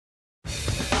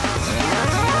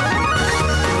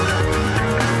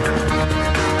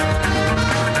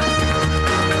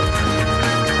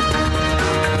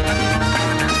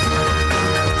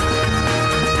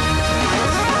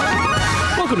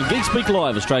Flick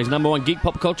Live, Australia's #1 geek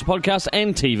pop culture podcast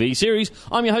and TV series.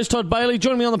 I'm your host, Todd Bailey.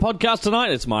 Joining me on the podcast tonight,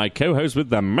 it's my co-host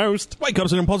with the most. Wake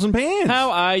up, and pots and pans.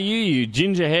 How are you, you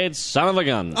gingerhead son of a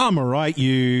gun? I'm alright,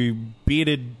 you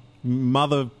bearded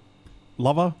mother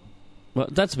lover. Well,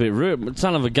 that's a bit rude. But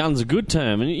son of a gun's a good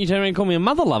term. And you turn around and call me a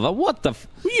mother lover? What the...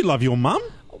 Well, you love your mum.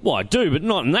 Well, I do, but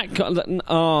not in that kind...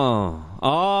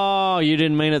 Oh, you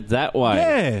didn't mean it that way.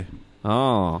 Yeah.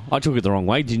 Oh, I took it the wrong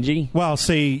way, Gingy. Well,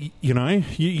 see, you know,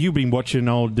 you've been watching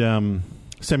old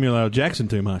Samuel L. Jackson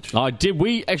too much. I did.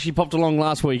 We actually popped along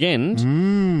last weekend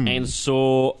and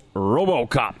saw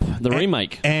RoboCop, the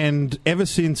remake. And ever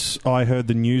since I heard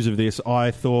the news of this, I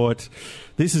thought,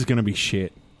 this is going to be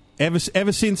shit. Ever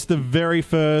since the very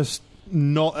first...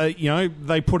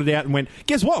 they put it out and went,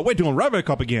 guess what? We're doing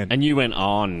RoboCop again. And you went,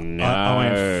 oh, no. I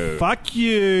went, fuck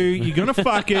you. You're going to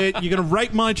fuck it. You're going to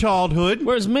rape my childhood.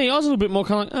 Whereas me, I was a little bit more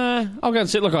kind of like, I'll go and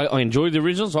sit. Look, I enjoyed the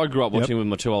originals. I grew up watching with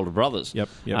my two older brothers. Yep.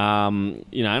 And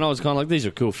I was kind of like, these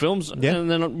are cool films. Yeah.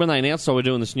 And then when they announced we're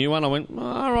doing this new one, I went,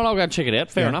 all right, I'll go check it out.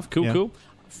 Fair enough. Cool.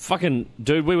 Fucking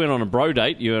dude, we went on a bro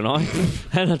date, you and I,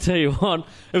 and I tell you what,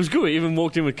 it was good. We even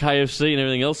walked in with KFC and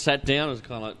everything else, sat down. It was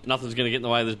kind of like nothing's going to get in the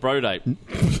way of this bro date.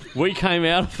 We came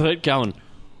out of it going,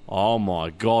 oh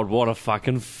my god, what a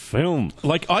fucking film!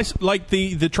 Like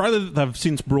the trailer that they've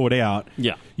since brought out.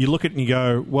 Yeah, you look at it and you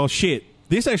go, well, shit,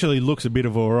 this actually looks a bit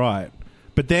of alright.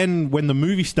 But then when the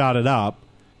movie started up,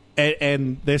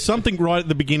 and there's something right at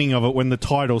the beginning of it when the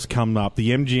titles come up, the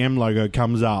MGM logo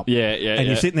comes up. And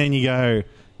you're sitting there and you go,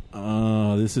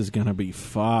 oh, this is going to be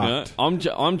fucked. I'm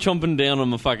chomping down on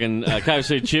my fucking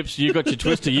KFC chips. You got your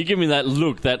Twister. You give me that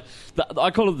look, that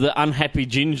I call it the unhappy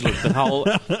ginge look, the whole,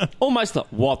 almost the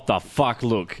what the fuck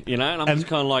look, you know? And I'm just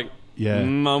kind of like,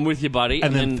 I'm with you, buddy.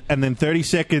 And then 30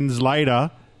 seconds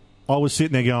later, I was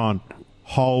sitting there going,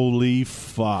 holy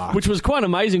fuck. Which was quite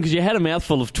amazing because you had a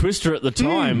mouthful of Twister at the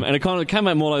time and it kind of came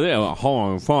out more like that. Like,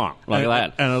 holy fuck. Like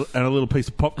that. And a little piece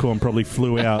of popcorn probably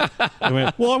flew out. I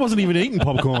went, well, I wasn't even eating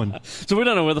popcorn. So we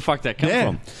don't know where the fuck that came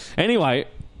from. Anyway,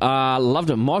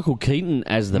 loved it. Michael Keaton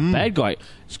as the bad guy.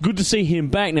 It's good to see him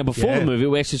back. Now, before the movie,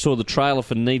 we actually saw the trailer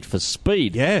for Need for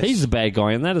Speed. Yes. He's the bad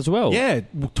guy in that as well. Yeah,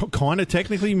 kind of,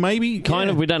 technically, maybe. Kind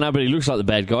of, we don't know, but he looks like the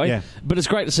bad guy. Yeah. But it's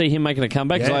great to see him making a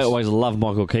comeback because I always love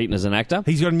Michael Keaton as an actor.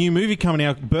 He's got a new movie coming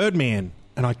out, Birdman,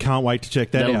 and I can't wait to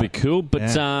check that out. That'll be cool. But,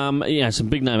 some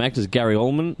big-name actors. Gary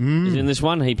Oldman is in this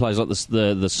one. He plays like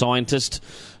the scientist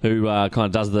who kind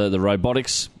of does the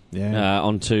robotics.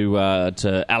 Onto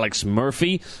to Alex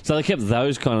Murphy. So they kept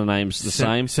those kind of names the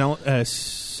same.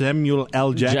 Samuel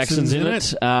L. Jackson's in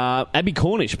it. Abby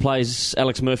Cornish plays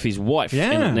Alex Murphy's wife.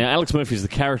 Yeah. Now, Alex Murphy's the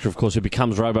character, of course, who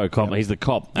becomes RoboCop. Yep. He's the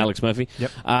cop, Alex Murphy.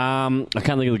 Yep. I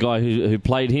can't think of the guy who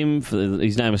played him.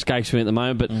 His name escapes me at the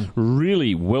moment, but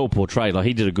really well portrayed. Like,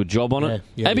 he did a good job on it.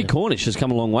 Abby Cornish has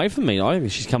come a long way for me. I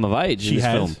think she's come of age in this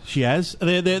film. She has.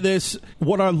 There's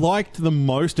what I liked the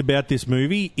most about this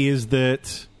movie is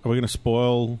that... Are we going to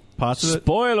spoil parts of it?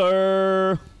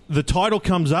 Spoiler! The title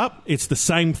comes up. It's the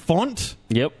same font.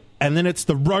 Yep. And then it's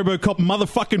the RoboCop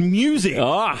motherfucking music.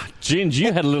 Ginge,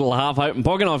 you had a little half-open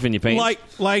pocket knife in your pants.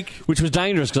 Which was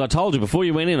dangerous, because I told you before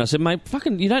you went in, I said, mate,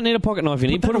 fucking, you don't need a pocket knife in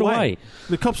here. Put it away.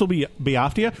 The cops will be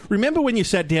after you. Remember when you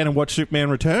sat down and watched Superman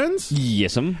Returns?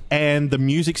 Yes'm. And the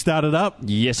music started up?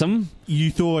 Yes'm. You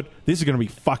thought, this is going to be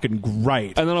fucking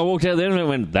great. And then I walked out there and I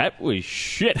went, that was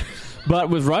shit. But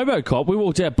with RoboCop, we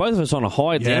walked out, both of us on a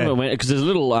high down, because there's a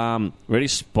little, ready,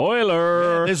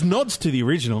 spoiler. Yeah, there's nods to the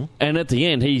original. And at the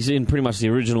end, he's in pretty much the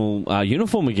original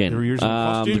uniform again. The original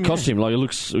costume. The costume, like it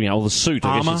looks, the suit,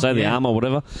 I guess you'd say, the armour,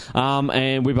 whatever.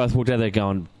 And we both walked out there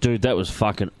going, dude, that was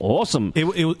fucking awesome.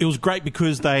 It was great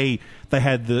because they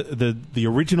had the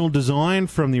original design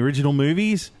from the original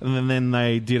movies, and then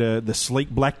they did the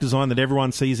sleek black design that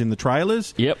everyone sees in the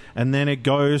trailers. Yep. And then it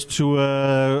goes to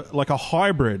a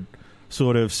hybrid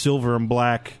sort of silver and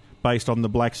black based on the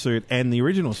black suit and the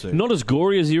original suit. Not as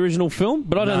gory as the original film,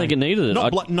 but I don't think it needed it.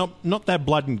 Not that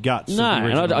blood and guts. No,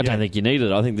 and I don't think you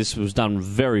needed it. I think this was done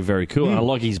very, very cool. And I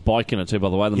like his bike in it too, by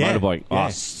the way, the motorbike. Yeah. Oh,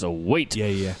 sweet.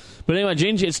 Yeah. But anyway,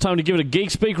 Gingy, it's time to give it a Geek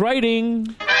Speak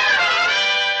rating.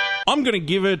 I'm going to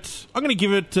give it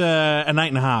an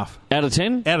 8.5. Out of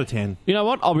 10? Out of 10. You know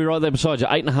what? I'll be right there beside you.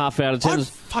 8.5 out of 10. I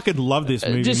fucking love this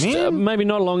movie, man. Maybe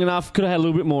not long enough. Could have had a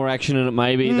little bit more action in it,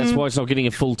 maybe. That's why it's not getting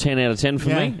a full 10 out of 10 for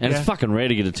me. And it's fucking rare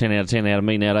to get a 10 out of 10 out of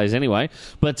me nowadays anyway.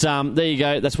 But there you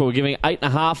go. That's what we're giving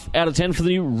 8.5 out of 10 for the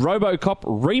new RoboCop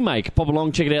remake. Pop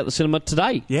along, check it out at the cinema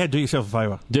today. Yeah, do yourself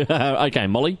a favour. Okay,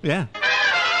 Molly. Yeah.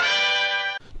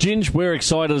 Ginge, we're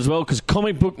excited as well because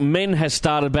Comic Book Men has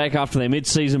started back after their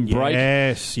mid-season break.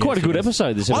 Yes, Quite a good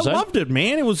episode, this episode. I loved it,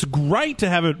 man. It was great to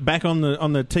have it back on the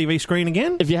TV screen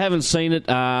again. If you haven't seen it,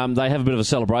 they have a bit of a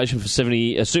celebration for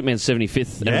Superman's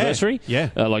 75th anniversary.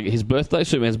 Yeah. Like his birthday,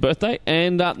 Superman's birthday.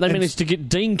 And they managed to get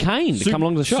Dean Cain to come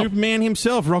along to the shop. Superman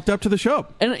himself rocked up to the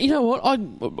shop. And you know what?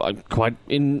 I'm quite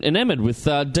enamoured with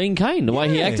Dean Cain. The way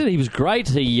he acted, he was great.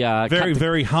 He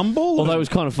very humble. Although it was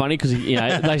kind of funny because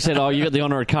they said, "Oh, you got the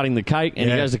honour of cutting the cake," and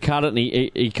he goes to cut it, and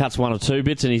he cuts one or two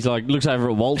bits, and he's like, looks over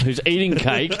at Walt, who's eating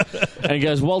cake, and he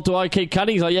goes, "Walt, do I keep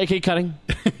cutting?" He's like, "Yeah, keep cutting."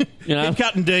 You know, keep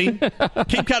cutting, Dean.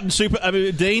 Keep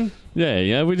cutting, Dean.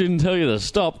 Yeah, we didn't tell you to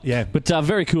stop. Yeah. But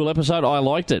very cool episode. I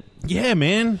liked it. Yeah,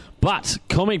 man. But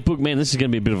Comic Book Men, this is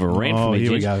going to be a bit of a rant for me,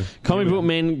 here we go. Comic Book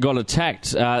Men got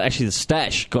attacked. Actually, the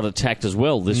Stash got attacked as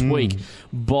well this week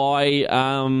by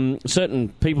certain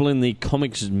people in the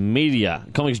comics media,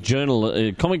 comic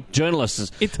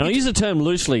journalists. And I use the term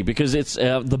loosely because it's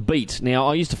the Beat. Now,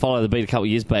 I used to follow the Beat a couple of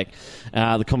years back,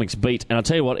 the comics Beat, and I'll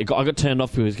tell you what, I got turned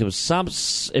off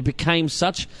because it became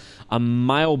such a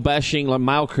male bashing, like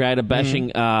male creator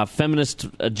bashing, feminist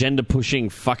agenda pushing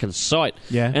fucking site.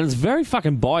 Yeah. And it's very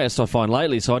fucking biased, I find,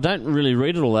 lately, so I don't really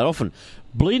read it all that often.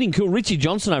 Bleeding Cool, Richie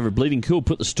Johnson over at Bleeding Cool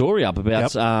put the story up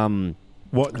about...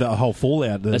 what the whole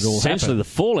fallout that all happened. Essentially the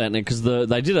fallout, because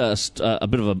they did a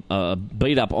bit of a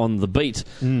beat up on the Beat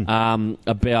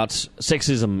about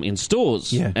sexism in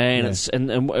stores. Yeah. And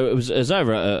it was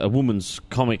over a woman's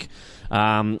comic.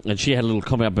 And she had a little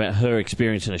comment about her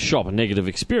experience in a shop, a negative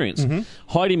experience.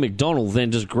 Heidi McDonald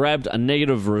then just grabbed a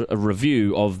negative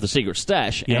review of the Secret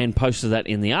Stash and posted that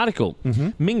in the article.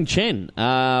 Ming Chen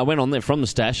went on there from the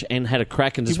Stash and had a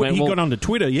crack and just he got onto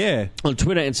Twitter, on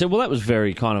Twitter and said, "Well, that was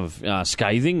very kind of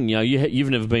scathing. You know,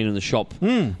 you've never been in the shop.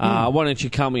 Why don't you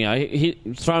come? You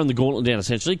know, throwing the gauntlet down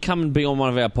essentially. Come and be on one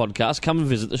of our podcasts. Come and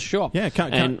visit the shop. Yeah,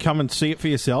 come and see it for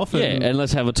yourself. And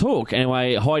let's have a talk."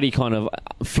 Anyway, Heidi kind of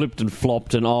flipped and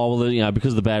flopped and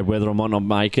because of the bad weather I might not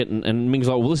make it, and Ming's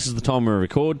like, "Well, this is the time we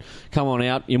record, come on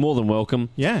out, you're more than welcome."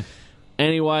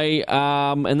 Anyway,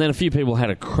 and then a few people had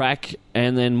a crack,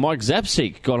 and then Mike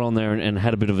Zapsik got on there and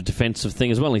had a bit of a defensive thing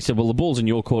as well. He said, "Well, the ball's in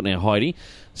your court now, Heidi."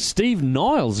 Steve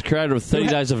Niles, the creator of 30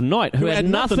 Days of Night, who had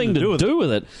nothing to do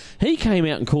with it, he came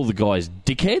out and called the guys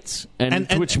dickheads, and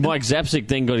to which Mike Zapsik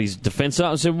then got his defence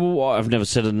up and said, "Well, I've never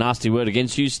said a nasty word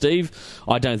against you, Steve.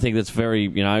 I don't think that's very,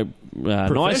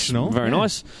 nice, very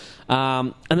nice."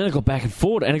 And then it got back and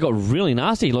forth, and it got really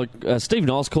nasty. Like Steve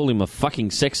Niles called him a fucking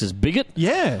sexist bigot.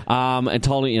 Yeah. And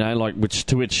told him, what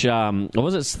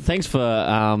was it? Thanks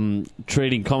for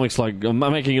treating comics like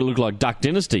making it look like Duck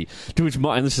Dynasty. To which,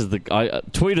 and this is the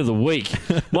tweet of the week.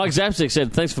 Mike Zapsik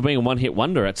said, "Thanks for being a one-hit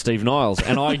wonder at Steve Niles,"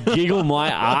 and I giggled my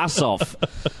ass off.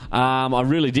 I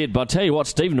really did. But I tell you what,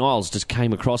 Steve Niles just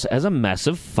came across as a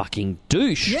massive fucking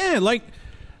douche. Yeah,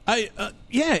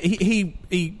 he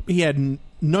had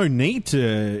no need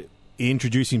to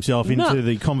introduce himself into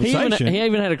the conversation. He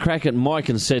even had a crack at Mike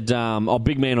and said,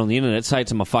 big man on the internet, say it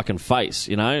to my fucking face,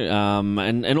 and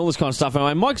all this kind of stuff.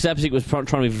 Anyway, Mike Zapsik was trying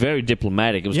to be very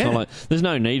diplomatic. It was kind of like, there's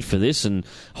no need for this, and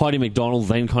Heidi McDonald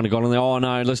then kind of got on there, "Oh,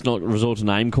 no, let's not resort to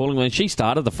name calling." I mean, she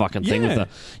started the fucking thing with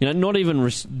not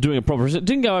even doing a proper...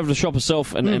 Didn't go over to the shop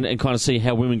herself and kind of see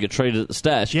how women get treated at the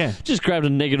Stash. Yeah. Just grabbed a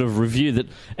negative review that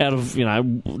out of,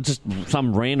 just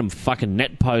some random fucking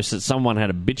net post that someone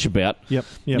had a bitch about. Yep.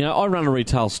 I run a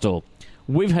retail store.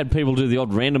 We've had people do the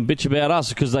odd random bitch about us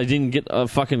because they didn't get a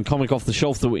fucking comic off the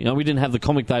shelf that we didn't have the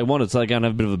comic they wanted, so they're going to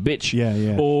have a bit of a bitch.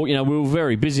 Yeah. Or, we were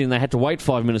very busy and they had to wait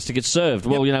 5 minutes to get served.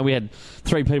 Well, we had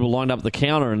 3 people lined up at the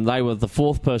counter and they were the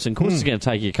 4th person. Of course, it's going to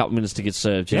take you a couple of minutes to get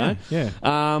served, you know? Yeah.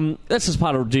 That's just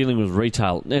part of dealing with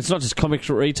retail. It's not just comic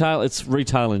retail, it's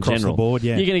retail in Across general. the board,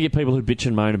 yeah. You're going to get people who bitch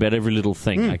and moan about every little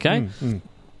thing, okay?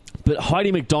 But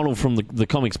Heidi McDonald from the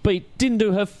Comics Beat didn't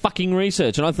do her fucking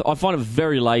research, and I find it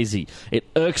very lazy. It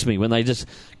irks me when they just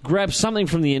grab something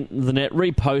from the net,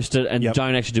 repost it, and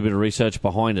don't actually do a bit of research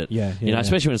behind it.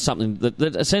 Especially when it's something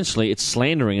that essentially it's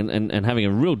slandering and having a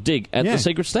real dig at the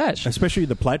Secret Stash. Especially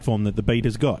the platform that the Beat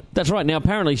has got. That's right. Now,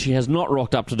 apparently she has not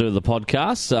rocked up to do the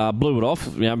podcast, blew it off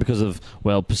because of,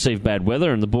 perceived bad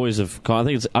weather, and the boys have I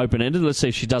think it's open-ended. Let's see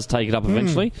if she does take it up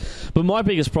eventually. But my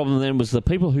biggest problem then was the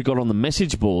people who got on the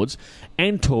message boards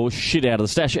and tore shit out of the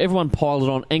Stash. Everyone piled it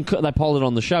on, and they piled it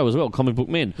on the show as well, Comic Book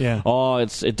Men. Yeah. Oh,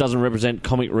 it doesn't represent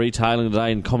comic retailing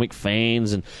today and comic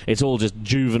fans, and it's all just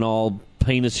juvenile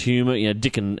penis humour,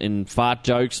 dick and fart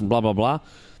jokes and blah, blah, blah.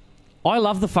 I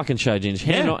love the fucking show, Ginge.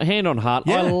 Hand on heart.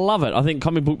 Yeah. I love it. I think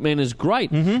Comic Book Man is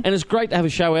great. And it's great to have a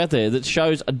show out there that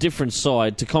shows a different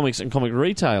side to comics and comic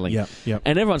retailing. Yep.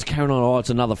 And everyone's carrying on, it's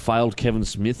another failed Kevin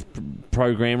Smith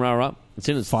program, rah. It's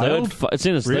in its Failed?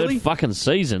 third fucking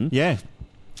season. Yeah.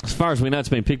 As far as we know, it's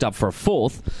been picked up for a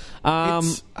fourth.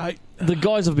 The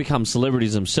guys have become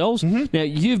celebrities themselves. Now,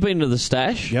 you've been to the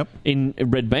Stash in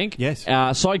Red Bank. Yes.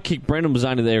 Sidekick Brendan was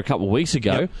only there a couple of weeks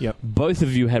ago. Yep. Both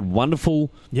of you had wonderful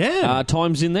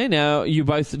times in there. Now, you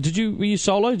both... Were you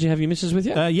solo? Did you have your missus with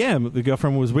you? Yeah, the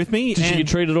girlfriend was with me. Did you get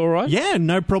treated all right? Yeah,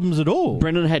 no problems at all.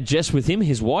 Brendan had Jess with him,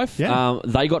 his wife. Yeah.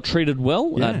 They got treated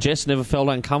well. Yeah. Jess never felt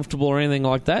uncomfortable or anything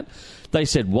like that. They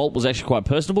said Walt was actually quite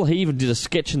personable. He even did a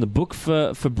sketch in the book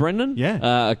for Brendan.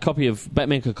 Yeah. A copy of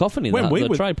Batman Cacophony, the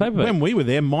trade paperback. When we were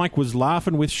there, Mike was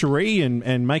laughing with Cherie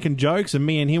and making jokes, and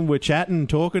me and him were chatting and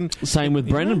talking. Same with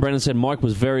Brendan. Brendan said Mike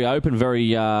was very open,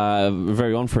 very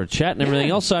on for a chat and everything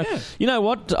else. So, you know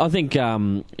what? I think,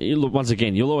 once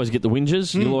again, you'll always get the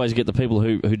whingers. You'll always get the people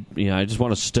who just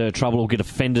want to stir trouble or get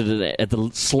offended at the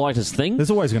slightest thing.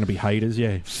 There's always going to be haters,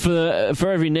 yeah.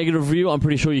 For every negative review, I'm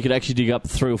pretty sure you could actually dig up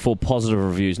 3 or 4 positive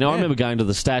reviews. Now, I remember going to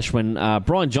the Stash when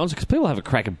Brian Johnson, because people have a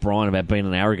crack at Brian about being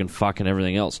an arrogant fuck and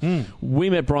everything else. We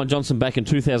met Brian Johnson back in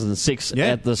 2006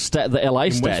 at the LA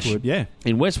Stash. Westwood,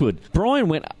 in Westwood. Brian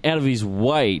went out of his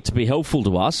way to be helpful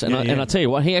to us, and I tell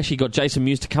you what, he actually got Jason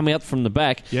Mewes to come out from the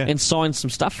back and sign some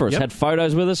stuff for us, had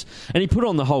photos with us, and he put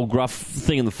on the whole gruff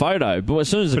thing in the photo, but as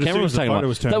soon as the camera was taken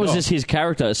off, that was just his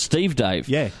character, Steve Dave.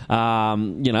 Yeah.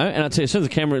 And I tell you, as soon as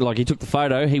the camera, he took the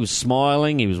photo, he was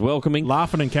smiling, he was welcoming.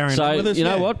 Laughing and carrying on with us. You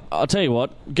know what? I'll tell you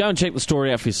what. Go and check the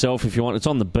story out for yourself if you want. It's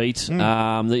on the beat.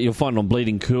 That you'll find it on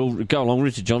Bleeding Cool. Go along.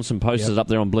 Richard Johnson posted it up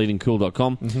there on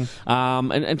bleedingcool.com.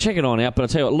 And check it on out. But I'll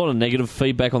tell you what, a lot of negative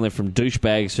feedback on there from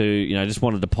douchebags who just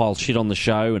wanted to pile shit on the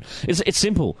show. And it's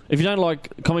simple. If you don't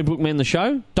like Comic Book Man the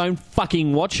show, don't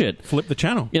fucking watch it. Flip the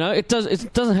channel. It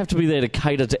doesn't have to be there to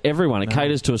cater to everyone. It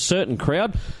caters to a certain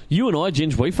crowd. You and I,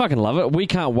 Ginge, we fucking love it. We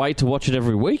can't wait to watch it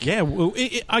every week. Yeah, well,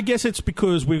 I guess it's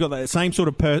because we've got that same sort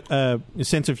of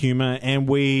sense of humour, and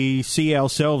we see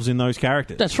ourselves in those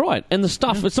characters. That's right. And the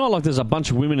stuff, it's not like there's a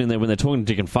bunch of women in there when they're talking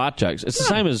dick and fart jokes. It's the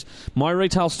same as my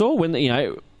retail store when,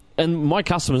 and my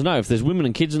customers know if there's women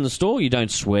and kids in the store, you don't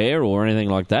swear or anything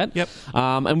like that. Yep.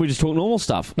 And we just talk normal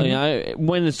stuff.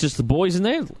 When it's just the boys in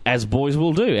there, as boys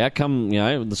will do, out come,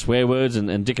 the swear words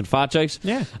and dick and fart jokes.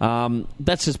 Yeah.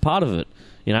 That's just part of it.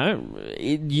 Come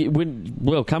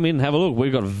in and have a look.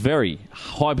 We've got a very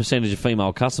high percentage of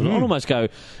female customers. I'd almost go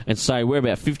and say we're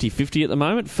about 50-50 at the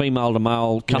moment, female to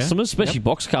male customers, especially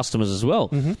box customers as well.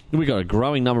 We've got a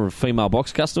growing number of female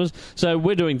box customers. So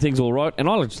we're doing things all right, and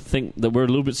I like to think that we're a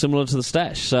little bit similar to the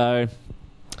Stash. So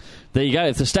there you go.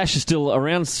 If the Stash is still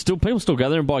around, people still go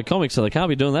there and buy comics, so they can't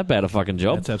be doing that bad a fucking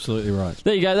job. That's absolutely right.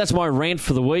 There you go. That's my rant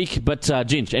for the week. But,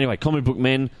 Ginge, anyway, Comic Book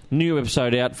Men, new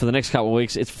episode out for the next couple of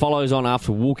weeks. It follows on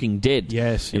after Walking Dead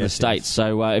in the States.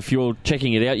 So if you're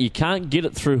checking it out, you can't get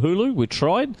it through Hulu. We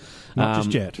tried. Not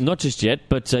just yet. Not just yet,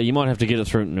 but you might have to get it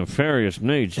through nefarious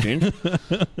means, Ginge.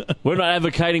 We're not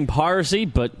advocating piracy,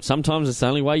 but sometimes it's the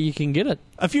only way you can get it.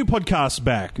 A few podcasts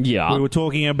back, we were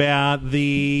talking about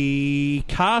the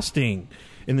casting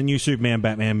in the new Superman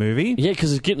Batman movie. Yeah,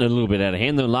 because it's getting a little bit out of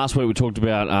hand. Then last week we talked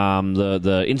about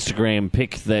the Instagram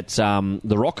pic that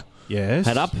The Rock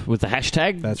had up with the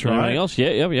hashtag. That's right. And everything else.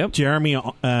 Yep. Jeremy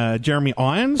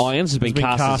Irons. Irons has been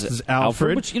cast as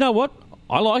Alfred. Which, you know what?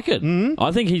 I like it.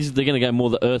 I think they're going to go more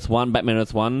the Earth 1, Batman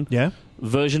Earth 1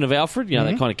 version of Alfred.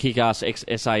 That kind of kick-ass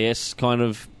SAS kind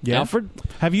of Alfred.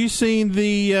 Have you seen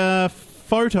the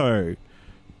photo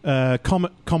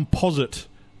composite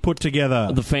put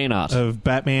together? The fan art. Of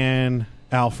Batman,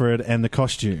 Alfred, and the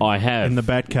costume. I have. In the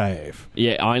Batcave.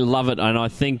 Yeah, I love it, and I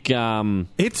think...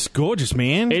 it's gorgeous,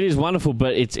 man. It is wonderful,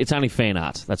 but it's only fan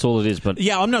art. That's all it is. But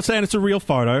yeah, I'm not saying it's a real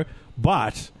photo,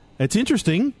 but it's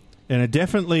interesting. And it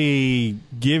definitely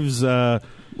gives... Well,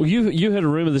 you heard a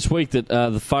rumour this week that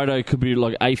the photo could be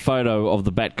like a photo of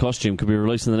the Bat costume could be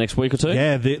released in the next week or two?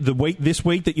 Yeah, this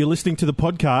week that you're listening to the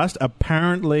podcast,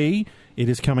 apparently it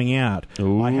is coming out.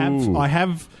 Ooh. I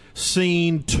have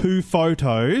seen 2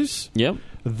 photos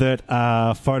that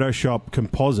are Photoshop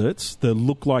composites that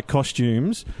look like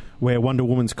costumes, where Wonder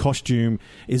Woman's costume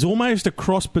is almost a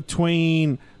cross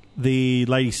between the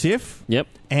Lady Sif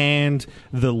and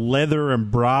the leather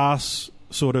and brass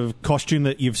sort of costume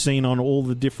that you've seen on all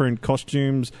the different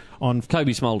costumes on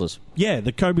Kobe Smulders. Yeah,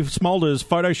 the Kobe Smulders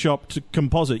Photoshopped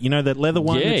composite. You know, that leather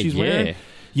one that she's wearing?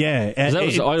 Yeah.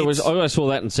 I always saw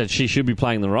that and said she should be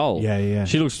playing the role. Yeah.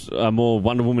 She looks more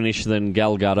Wonder Woman-ish than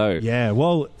Gal Gadot. Yeah,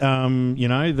 well,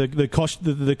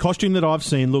 the costume that I've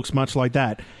seen looks much like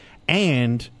that.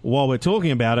 And while we're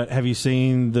talking about it, have you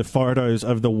seen the photos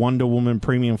of the Wonder Woman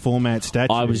premium format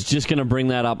statue? I was just going to bring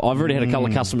that up. I've already had a couple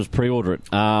of customers pre-order it.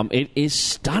 It is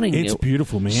stunning. It's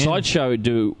beautiful, man. Sideshow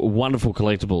do wonderful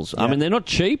collectibles. I mean, they're not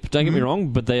cheap, don't get me wrong,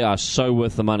 but they are so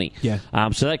worth the money. Yeah.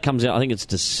 So that comes out, I think it's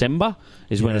December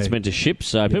is when it's meant to ship.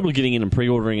 So people are getting in and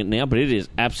pre-ordering it now, but it is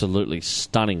absolutely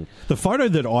stunning. The photo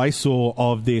that I saw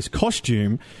of this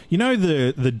costume, you know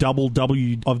the double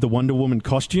W of the Wonder Woman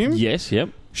costume? Yes,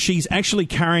 yep. She's actually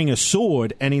carrying a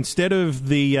sword, and instead of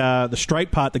the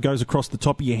straight part that goes across the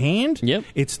top of your hand,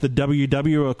 it's the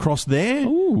WW across there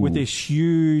with this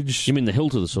huge... You mean the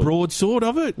hilt of the sword? Broadsword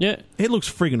of it? Yeah. It looks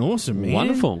friggin' awesome, man.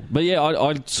 Wonderful. But yeah,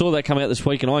 I saw that come out this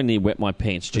week, and I near wet my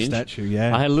pants, Ginge. The statue,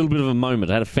 yeah. I had a little bit of a moment.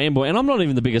 I had a fanboy, and I'm not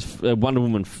even the biggest Wonder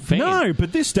Woman fan. No,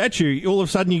 but this statue, all of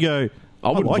a sudden you go... I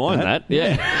wouldn't like mind that.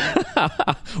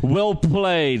 Yeah. Well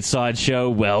played, Sideshow.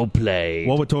 Well played.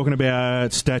 While we're talking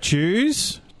about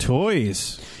statues,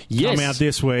 toys come out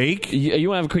this week. You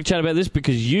want to have a quick chat about this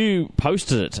because you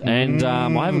posted it, and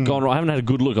I haven't had a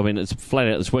good look. I mean, it's flat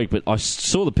out this week, but I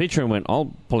saw the picture and went,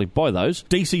 I'll probably buy those.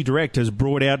 DC Direct has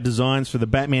brought out designs for the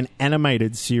Batman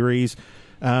animated series.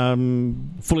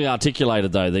 Fully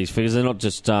articulated though, these figures. They're not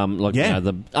just unlike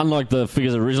the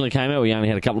figures that originally came out, we only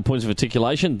had a couple of points of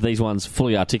articulation. These ones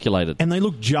fully articulated, and they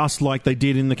look just like they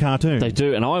did in the cartoon. They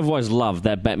do, and I've always loved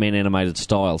that Batman animated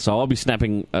style, so I'll be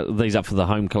snapping these up for the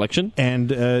home collection.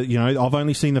 And I've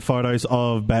only seen the photos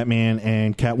of Batman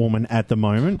and Catwoman at the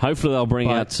moment. Hopefully they'll bring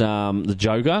out the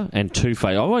Joker and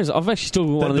Two-Face. I've actually still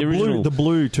got one of the original, the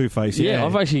blue Two-Face. Yeah,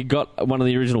 I've actually got one of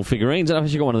the original figurines, and I've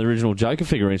actually got one of the original Joker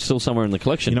figurines still somewhere in the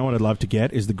collection. You know what I'd love to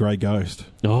get is the Grey Ghost.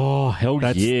 Oh, hell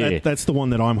yeah. That's the one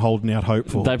that I'm holding out hope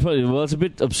for. It's a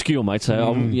bit obscure, mate.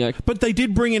 So But they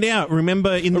did bring it out,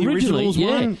 remember, in the originals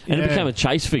one? And it became a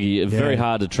chase figure. Very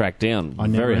hard to track down.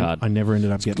 Very hard. I never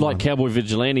ended up getting like one. Cowboy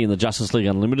Vigilante and the Justice League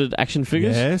Unlimited action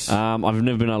figures. Yes. I've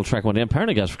never been able to track one down.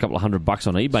 Apparently it goes for a couple of $100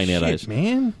 on eBay nowadays.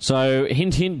 Man. So,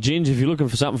 hint, Ginge, if you're looking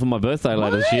for something for my birthday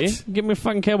later this year, give me a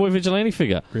fucking Cowboy Vigilante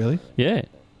figure. Really? Yeah.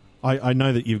 I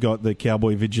know that you've got the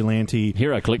Cowboy Vigilante...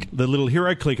 Hero Click. The little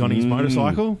Hero Click on his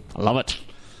motorcycle. I love it.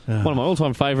 One of my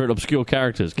all-time favourite obscure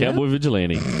characters, Cowboy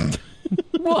Vigilante.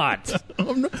 What?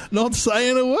 I'm not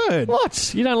saying a word.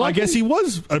 What? You don't like I guess he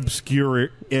was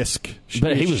obscure-esque.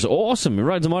 But he was awesome. He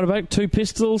rides a motorbike, 2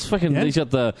 pistols. Fucking, he's got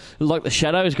the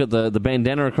shadow. He's got the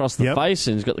bandana across the face,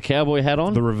 and he's got the cowboy hat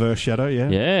on. The reverse shadow, yeah.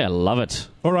 Yeah, I love it.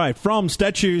 All right, from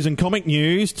statues and comic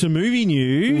news to movie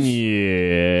news.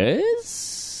 Yes.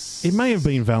 It may have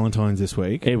been Valentine's this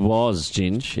week. It was,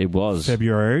 Ginge. It was.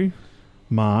 February,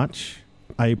 March,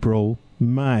 April,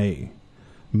 May.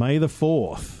 May the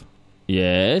 4th.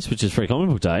 Yes, which is Free Comic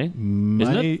Book Day.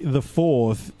 May the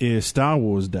 4th is Star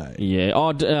Wars Day.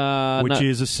 Yeah.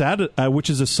 Is a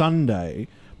Sunday.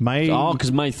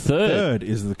 Because May 3rd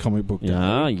is the Comic Book Day.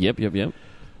 Ah, yep.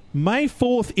 May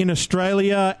 4th in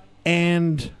Australia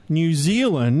and New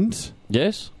Zealand.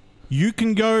 Yes. You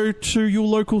can go to your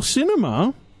local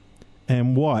cinema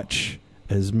and watch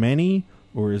as many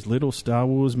or as little Star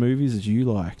Wars movies as you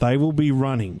like. They will be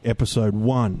running episode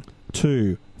 1,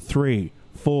 2, 3,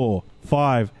 4,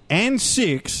 5, and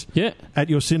 6 at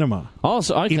your cinema. Oh,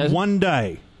 so okay. In one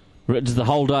day. The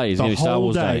whole day is going to be Star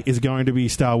Wars Day. The whole day is going to be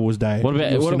Star Wars Day. What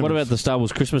about the Star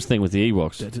Wars Christmas thing with the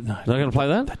Ewoks? No, Are they going to play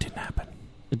that? That didn't happen.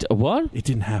 What? It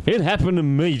didn't happen. It happened to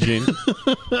me, Jim.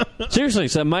 Seriously,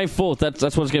 so May 4th, that's what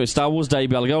it's going to be. Star Wars Day. You'll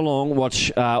be able to go along,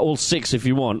 watch all 6 if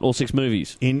you want, all 6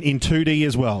 movies. In 2D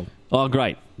as well. Oh,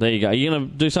 great. There you go. Are you going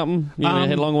to do something? You going to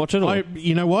head along and watch it? Or?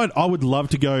 You know what? I would love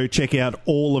to go check out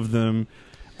all of them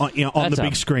on the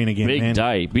big screen again, big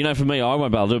day. But for me, I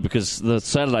won't be able to do it because the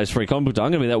Saturday's Free Comic Book Day.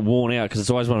 I'm going to be that worn out because it's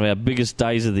always one of our biggest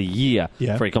days of the year,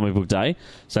 Free Comic Book Day.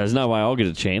 So there's no way I'll get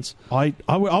a chance. I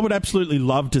would absolutely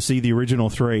love to see the original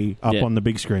 3 up on the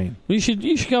big screen. You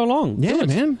should go along. Yeah,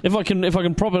 man. If I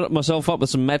can prop myself up with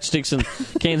some matchsticks and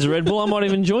cans of Red Bull, I might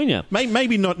even join you.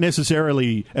 Maybe not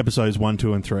necessarily episodes 1,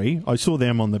 2, and 3. I saw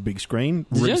them on the big screen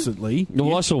recently.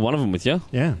 Well, I saw one of them with you.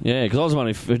 Yeah. Yeah, because I was the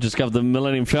one who discovered the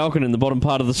Millennium Falcon in the bottom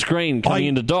part of the screen coming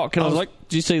into dock, and I was like,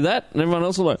 "Did you see that?" And everyone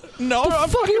else was like, "No, I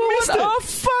fucking missed it." Oh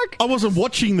fuck! I wasn't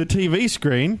watching the TV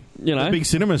screen, the big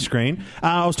cinema screen.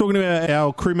 I was talking to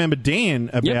our crew member Dan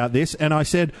about this, and I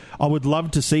said I would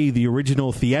love to see the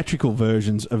original theatrical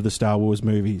versions of the Star Wars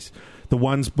movies. The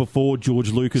ones before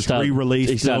George Lucas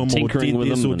re-released them or did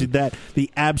this or did that. The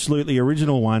absolutely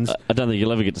original ones. I don't think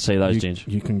you'll ever get to see those, Ginge.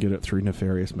 You can get it through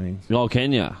nefarious means. Oh,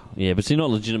 can you? Yeah, but it's not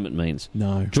legitimate means.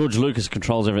 No. George Lucas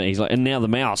controls everything. He's like, and now the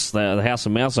Mouse, the House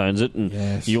of Mouse owns it,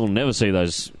 and you'll never see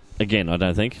those again, I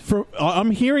don't think.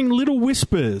 I'm hearing little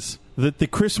whispers that the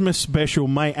Christmas special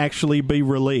may actually be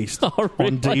released Oh,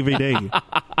 really? on DVD.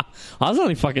 I was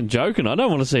only fucking joking. I don't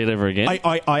want to see it ever again.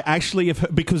 I actually have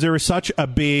heard, because there is such a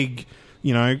big,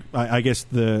 you know, I guess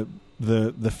the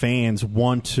fans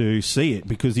want to see it,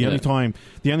 because the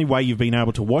only way you've been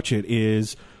able to watch it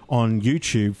is on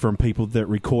YouTube from people that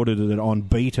recorded it on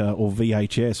beta or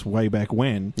VHS way back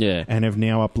when, and have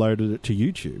now uploaded it to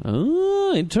YouTube.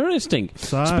 Oh, interesting.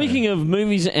 So, speaking of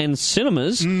movies and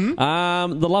cinemas, the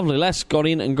lovely lass got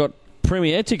in and got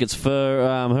premiere tickets for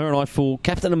her and I for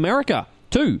Captain America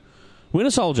 2.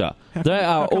 Winter Soldier.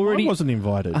 How come I wasn't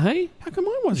invited? Hey? How come I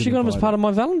wasn't invited? She got them as part of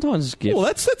my Valentine's gift. Well,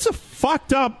 that's a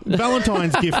fucked up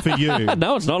Valentine's gift for you.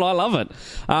 No, it's not. I love it.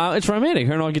 It's romantic.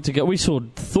 Her and I get to go. We saw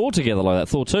Thor together like that.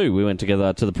 Thor 2. We went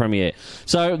together to the premiere.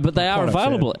 So, but they are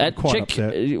available at check.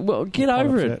 Well, get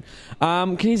over it.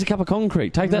 Here's a cup of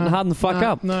concrete. Take that and harden the fuck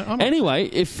up. Anyway,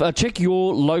 if check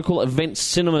your local event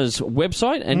cinemas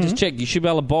website and just check. You should be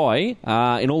able to buy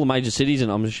in all the major cities,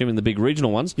 and I'm assuming the big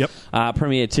regional ones.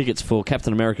 Premiere tickets for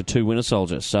Captain America 2 Winter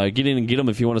Soldier. So get in and get them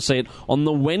if you want to see it on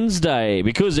the Wednesday.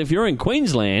 Because if you're in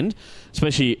Queensland,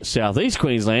 especially southeast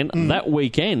Queensland, that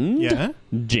weekend,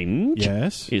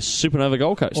 Ginge, is Supernova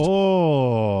Gold Coast.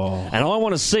 Oh. And I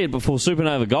want to see it before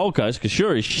Supernova Gold Coast, because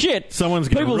sure as shit, someone's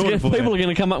going to ruin it for you. People are going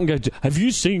to come up and go, have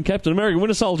you seen Captain America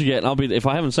Winter Soldier yet? And if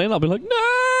I haven't seen it, I'll be like,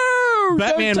 no!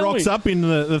 Batman rocks up in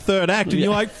the third act, and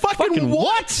you're like, fucking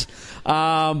what?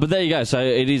 But there you go. So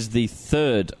it is the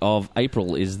 3rd of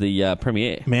April is the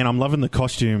premiere. Man, I'm loving the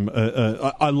costume.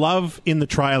 I love in the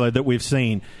trailer that we've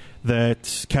seen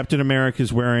that Captain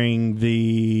America's wearing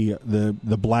the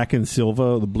black and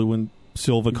silver, the blue and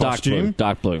silver costume.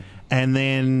 Dark blue. And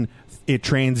then it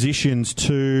transitions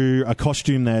to a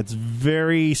costume that's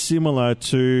very similar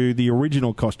to the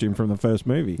original costume from the first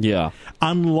movie. Yeah.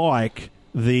 Unlike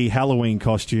the Halloween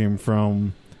costume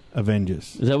from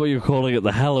Avengers. Is that what you're calling it,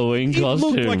 the Halloween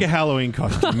costume? It looked like a Halloween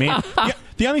costume, man.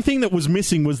 The only thing that was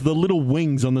missing was the little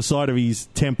wings on the side of his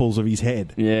temples of his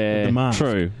head. Yeah, the mask.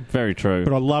 True. Very true.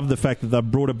 But I love the fact that they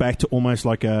brought it back to almost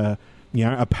like a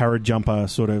parajumper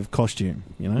sort of costume,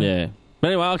 you know? Yeah. But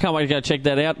anyway, I can't wait to go check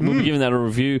that out. We'll be giving that a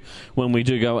review when we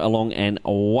do go along and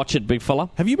watch it, big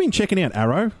fella. Have you been checking out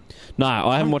Arrow? No,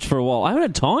 I haven't watched for a while. I haven't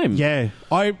had time. Yeah.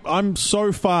 I'm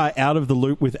so far out of the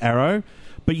loop with Arrow.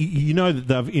 But you know that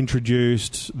they've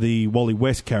introduced the Wally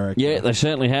West character. Yeah, they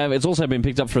certainly have. It's also been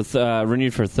picked up for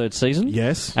renewed for a 3rd season.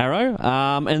 Yes. Arrow.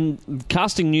 And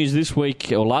casting news this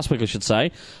week, or last week I should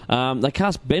say, they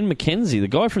cast Ben McKenzie, the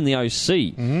guy from the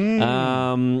OC,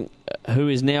 who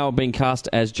is now being cast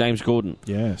as James Gordon.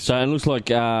 Yes. So it looks like,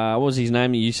 what was his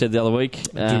name you said the other week?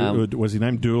 Was his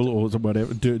name Duel or was it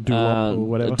whatever? Duel or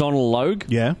whatever? Donald Logue.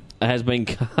 Yeah. Has been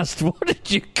cast. What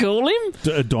did you call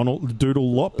him? Donald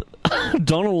Doodle Lop.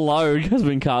 Donald Logue has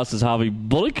been cast as Harvey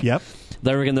Bullock. Yep.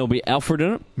 They reckon there'll be Alfred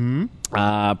in it.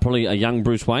 Probably a young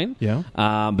Bruce Wayne. Yeah.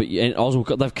 And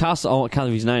Oswald, they've cast, I can't think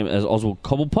of his name, as Oswald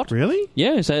Cobblepot. Really?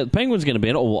 Yeah, so the Penguin's going to be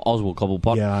in it, or Oswald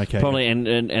Cobblepot. Yeah, okay. Probably,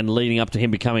 and leading up to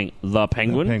him becoming the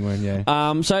Penguin. The Penguin,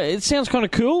 yeah. So it sounds kind of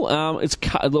cool. All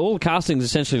the casting's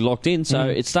essentially locked in, so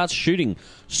it starts shooting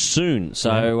soon.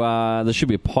 So there should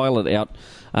be a pilot out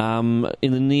in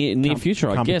the near future,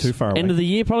 I guess. Be too far away. End of the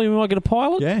year, probably we might get a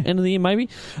pilot. Yeah. End of the year, maybe.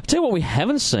 I'll tell you what we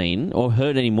haven't seen or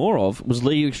heard any more of was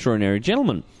League of Extraordinary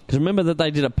Gentlemen. Because remember that they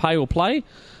did a pay or play?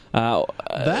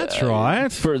 That's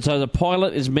right. So the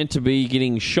pilot is meant to be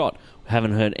getting shot.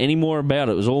 Haven't heard any more about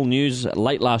it. It was all news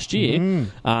late last year.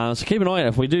 So keep an eye out.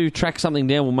 If we do track something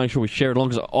down, we'll make sure we share it along.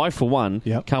 Because I, for one,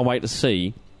 can't wait to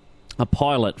see a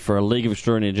pilot for a League of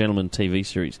Extraordinary Gentlemen TV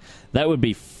series. That would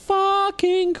be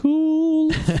fucking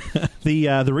cool.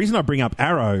 The reason I bring up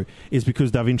Arrow is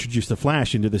because they've introduced the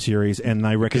Flash into the series, and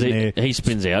they reckon he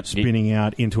spins out, spinning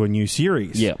out into a new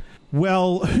series. Yeah.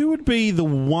 Well, who would be the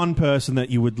one person that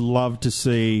you would love to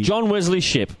see? John Wesley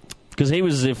Shipp, because he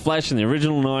was the Flash in the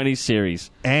original 90s series.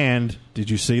 And did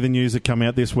you see the news that come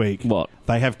out this week? What?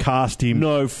 They have cast him.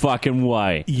 No fucking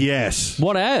way. Yes.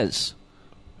 What as?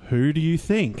 Who do you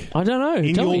think? I don't know.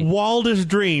 In your wildest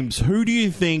dreams, who do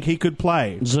you think he could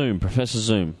play? Zoom, Professor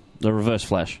Zoom, the Reverse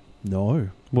Flash. No.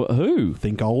 Who?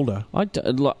 Think older. I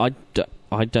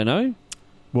don't know.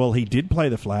 Well, he did play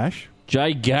the Flash.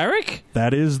 Jay Garrick?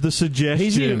 That is the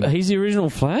suggestion. He's the original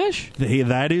Flash?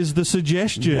 That is the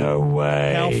suggestion. No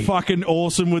way. How fucking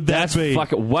awesome would that be? That's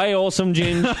fucking way awesome,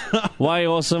 Jin. Way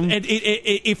awesome. And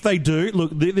if they do,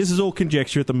 look, this is all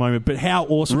conjecture at the moment, but how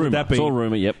awesome would that be? It's all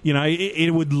rumour, yep. You know,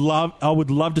 I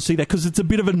would love to see that because it's a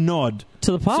bit of a nod.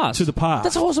 To the past. To the past.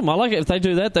 That's awesome. I like it. If they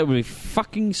do that, that would be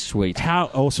fucking sweet. How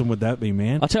awesome would that be,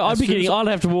 man? I tell you, I'd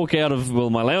have to walk out of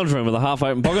my lounge room with a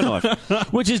half-open pocket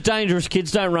knife, which is dangerous.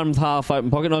 Kids don't run with half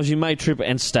open pocket knives, you may trip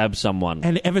and stab someone.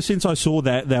 And ever since I saw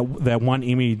that one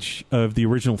image of the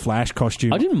original Flash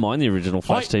costume, I didn't mind the original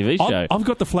Flash TV show. I've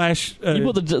got the Flash. You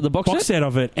bought the box set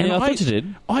of it, and I thought you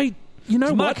did. You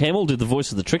know, Mark Hamill did the voice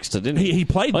of the trickster, didn't he? He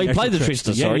played. He played the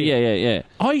trickster. Sorry, yeah.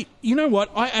 You know what?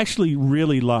 I actually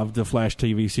really loved the Flash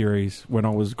TV series when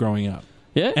I was growing up.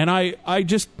 Yeah, and I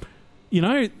just,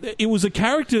 it was a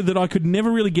character that I could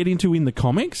never really get into in the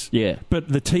comics. Yeah, but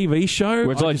the TV show,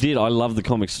 I love the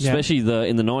comics, especially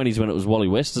in the 90s when it was Wally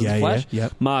West as the Flash. Yeah.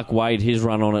 Mark Waid, his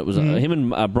run on it was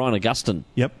him and Brian Augustine.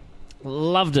 Yep.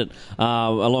 Loved it,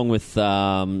 along with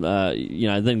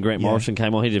then Grant Morrison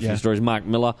came on. He did a few stories. Mark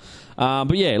Miller,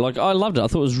 but I loved it. I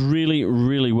thought it was really,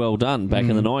 really well done back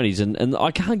in the 90s, and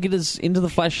I can't get as into the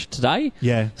Flash today.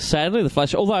 Yeah, sadly, the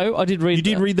Flash. Although I did read, you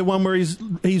did read the one where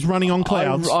he's running on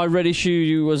clouds. I read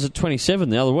issue was at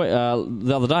 27 the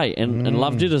other day, and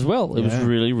loved it as well. It was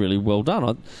really, really well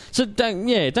done. Don't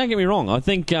get me wrong. I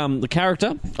think the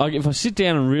character. If I sit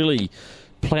down and really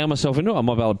plough myself into it, I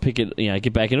might be able to pick it,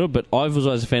 get back into it. But I was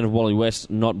always a fan of Wally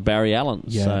West, not Barry Allen.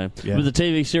 With the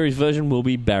TV series version, will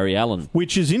be Barry Allen.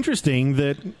 Which is interesting.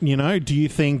 That do you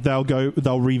think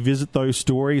they'll revisit those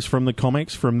stories from the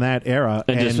comics from that era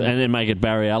and then make it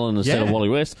Barry Allen instead of Wally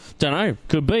West? Don't know.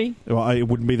 Could be. Well, it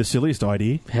wouldn't be the silliest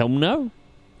idea. Hell no.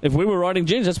 If we were writing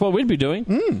Ginge, that's what we'd be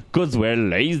doing. Because we're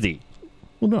lazy.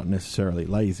 Well, not necessarily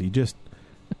lazy, just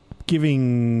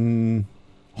giving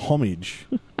homage.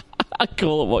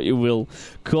 Call it what you will.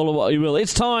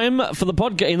 It's time for the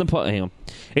podcast. Hang on.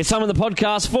 It's time in the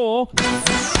podcast for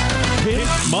Pimp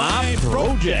My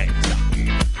Project.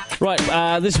 Right,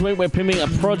 this week we're pimping a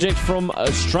project from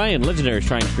legendary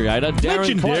Australian creator,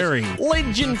 Darren Close.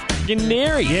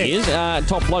 Legendary. He is.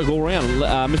 Top bloke all around,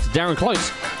 Mr. Darren Close,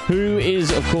 who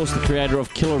is, of course, the creator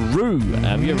of Killaroo.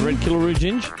 Have you ever read Killaroo,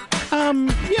 Ginge?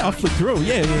 Yeah, I flicked through.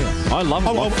 Yeah. I love it.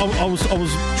 I was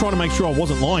trying to make sure I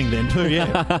wasn't lying then too.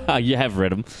 Yeah, you have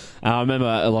read them. I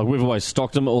remember, we've always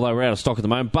stocked them, although we're out of stock at the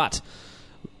moment. But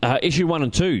issue 1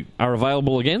 and 2 are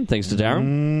available again, thanks to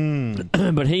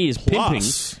Darren. But he is pimping.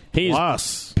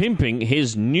 Pimping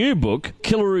his new book,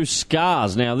 Killaroo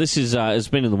Scars. Now, this is it's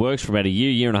been in the works for about a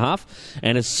year and a half,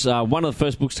 and it's one of the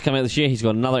first books to come out this year. He's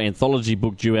got another anthology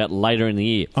book due out later in the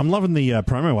year. I'm loving the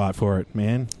promo art for it,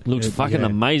 man. Looks fucking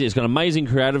amazing. It's got an amazing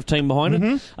creative team behind it.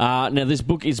 Now, this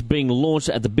book is being launched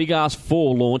at the Big Ass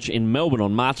 4 launch in Melbourne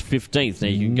on March 15th. Now,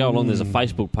 you can go along. There's a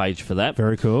Facebook page for that.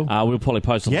 Very cool. We'll probably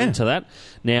post a link to that.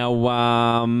 Now,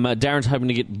 Darren's hoping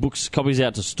to get copies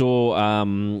out to store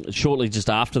shortly just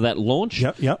after that launch.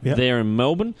 Yep. There in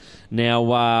Melbourne.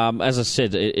 Now, as I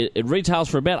said, it retails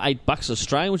for about $8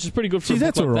 Australian, which is pretty good for a book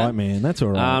that's all right, man. That's all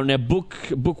right. Now,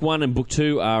 book 1 and book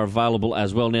 2 are available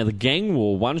as well. Now, the Gang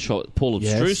War one-shot, Paul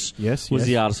Abstruse was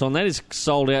the artist on that. Is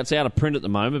sold out. It's out of print at the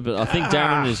moment, but I think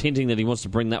Darren is hinting that he wants to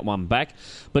bring that one back.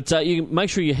 But you make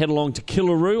sure you head along to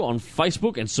Killaroo on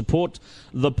Facebook and support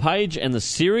the page and the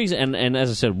series. And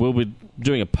as I said, we'll be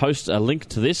doing a link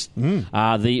to this.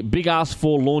 The Big Ass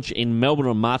 4 launch in Melbourne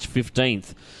on March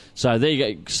 15th. So there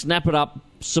you go. Snap it up.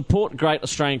 Support great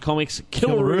Australian comics.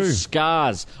 Killaroo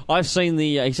Scars. I've seen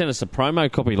he sent us a promo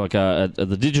copy,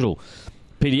 the digital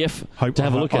PDF to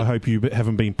have a look at. I hope you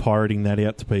haven't been pirating that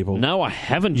out to people. No, I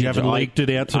haven't. You haven't leaked it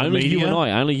out to the media?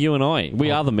 Only you and I.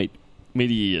 We are the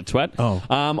media twat.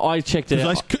 I checked it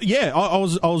out.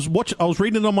 I was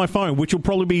reading it on my phone, which will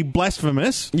probably be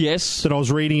blasphemous. Yes. That I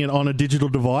was reading it on a digital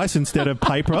device instead of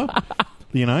paper.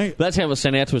 That's how it was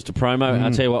sent out to us to promo.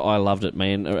 I'll tell you what, I loved it,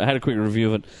 man. I had a quick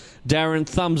review of it. Darren,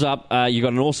 thumbs up. You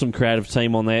got an awesome creative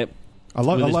team on there. I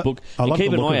love this book. And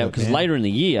keep an eye out, because later in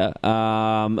the year,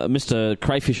 Mr.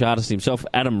 Crayfish artist himself,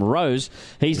 Adam Rose,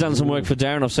 he's done some work for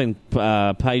Darren. I've seen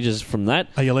pages from that.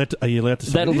 Are you allowed to say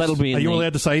this? That'll be. Are you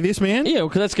allowed to say this, man? Yeah,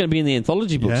 because that's going to be in the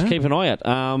anthology books. Yeah. Keep an eye out.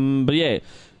 But yeah,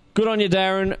 good on you,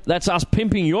 Darren. That's us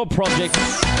pimping your project.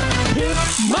 Pimp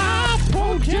my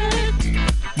project.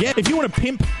 Yeah, if you want to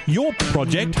pimp your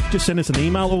project, just send us an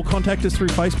email or contact us through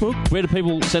Facebook. Where do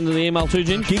people send the email to,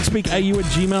 Ginge?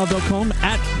 geekspeakau@gmail.com,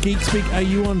 at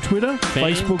geekspeakau on Twitter,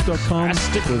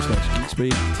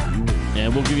 facebook.com/geekspeak.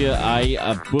 And we'll give you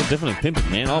we'll definitely pimp it,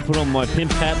 man. I'll put on my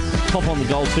pimp hat, pop on the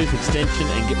gold tooth extension,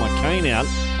 and get my cane out,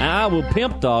 and I will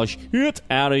pimp the shit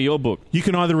out of your book. You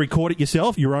can either record it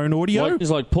yourself, your own audio.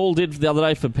 Like Paul did the other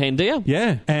day for Pandia.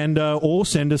 Yeah, and or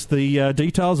send us the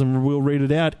details and we'll read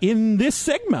it out in this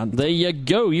segment. There you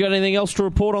go. You got anything else to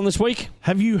report on this week?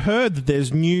 Have you heard that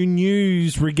there's new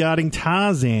news regarding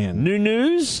Tarzan? New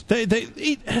news?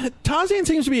 Tarzan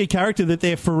seems to be a character that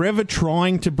they're forever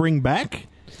trying to bring back.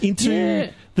 into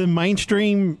the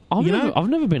mainstream. I've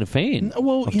never been a fan.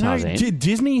 Well, of you know, Tarzan.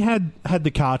 Disney had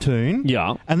the cartoon.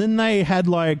 Yeah. And then they had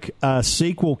like a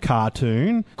sequel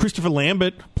cartoon. Christopher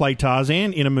Lambert played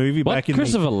Tarzan in a movie What? back in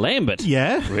Christopher Lambert?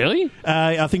 Yeah. Really?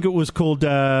 I think it was called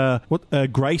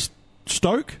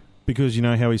Greystoke, because you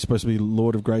know how he's supposed to be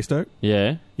Lord of Greystoke.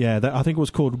 Yeah. Yeah, I think it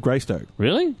was called Greystoke.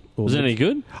 Really? Was it any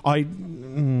good?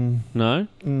 No?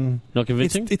 Not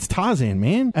convincing? It's Tarzan,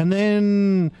 man. And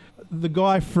then the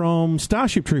guy from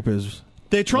Starship Troopers.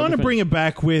 They're trying to bring it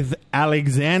back with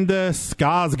Alexander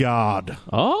Skarsgård.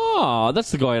 Oh,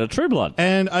 that's the guy out of True Blood.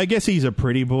 And I guess he's a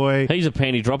pretty boy. He's a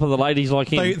panty dropper. The ladies like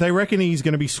him. They reckon he's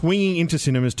going to be swinging into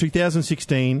cinemas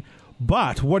 2016.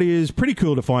 But what is pretty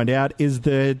cool to find out is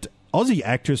that Aussie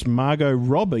actress Margot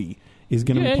Robbie is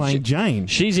going to be playing Jane.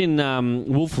 She's in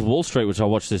Wolf of Wall Street, which I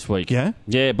watched this week. Yeah?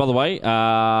 Yeah, by the way, it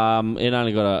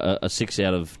only got a 6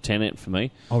 out of 10 for me.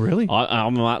 Oh, really?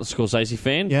 I'm a Martin Scorsese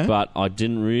fan, but I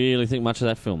didn't really think much of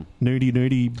that film.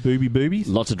 Nudie, boobies?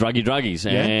 Lots of druggies,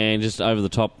 and just over the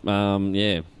top,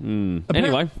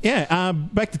 Anyway. Yeah,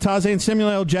 back to Tarzan. Samuel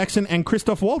L. Jackson and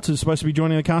Christoph Waltz is supposed to be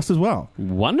joining the cast as well.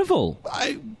 Wonderful.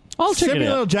 I'll check it out.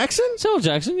 Samuel L. Jackson? Samuel L.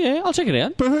 Jackson, yeah, I'll check it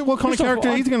out. But what kind of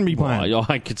character he's going to be playing? Well,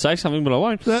 I could say something, but I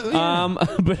won't.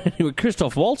 But anyway,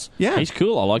 Christoph Waltz, he's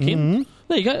cool. I like him.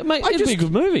 There you go, mate. It'd be a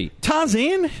good movie.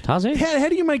 Tarzan? How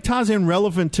do you make Tarzan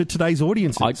relevant to today's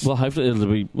audiences? Well, hopefully it'll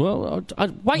be. Well,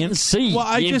 wait and see.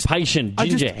 Impatient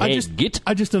ginger head. Git.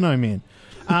 I just don't know, man.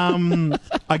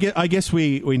 I guess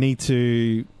we need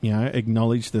to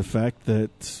acknowledge the fact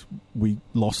that we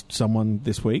lost someone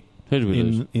this week. Who did we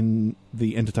lose? In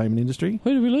the entertainment industry?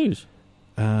 Who did we lose?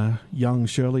 Young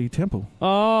Shirley Temple.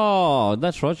 Oh,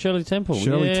 that's right, Shirley Temple.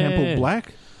 Shirley Temple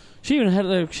Black. She even had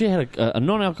a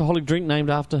non-alcoholic drink named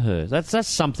after her. That's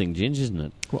something, Ginge, isn't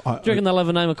it? Well, do you reckon they'll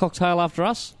ever name a cocktail after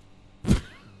us?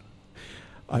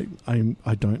 I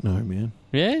don't know, man.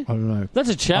 Yeah? I don't know. That's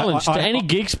a challenge to any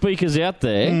geek speakers out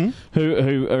there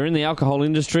who are in the alcohol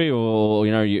industry or,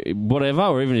 whatever,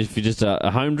 or even if you're just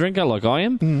a home drinker like I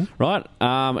am, right?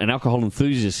 An alcohol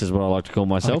enthusiast is what I like to call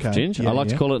myself, Ginge. Yeah, I like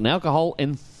to call it an alcohol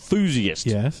enthusiast.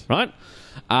 Yes. Right?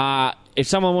 If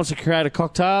someone wants to create a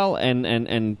cocktail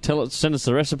and send us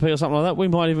the recipe or something like that, we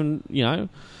might even,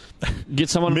 get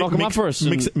someone to knock them up for us.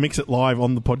 Mix it live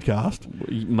on the podcast.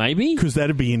 Maybe? Because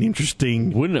that'd be an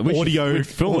interesting audio. We'd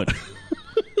film it.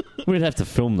 We'd have to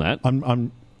film that.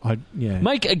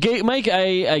 Make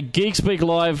a Geek Speak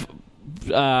Live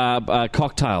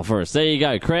cocktail for us. There you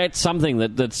go. Create something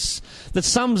that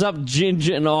sums up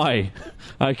Ginger and I.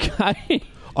 Okay.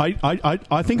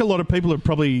 I think a lot of people would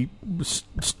probably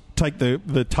take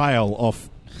the tail off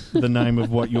the name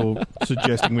of what you're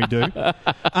suggesting we do.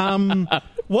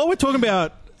 While we're talking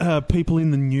about people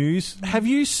in the news, have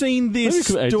you seen this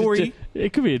story?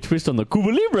 It could be a twist on the Cuba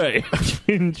Libre.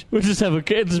 We'll just have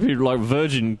just be like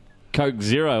Virgin Coke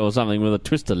Zero or something with a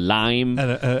twist of lime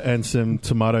and some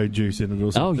tomato juice in it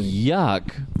or something. Oh,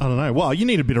 yuck! I don't know. Well, you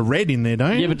need a bit of red in there,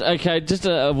 don't you? Yeah, but okay, just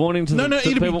a warning to the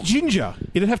it'd people. Be ginger.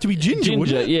 It'd have to be ginger,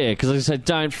 wouldn't it? Yeah, because I said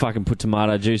don't fucking put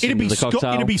tomato juice into the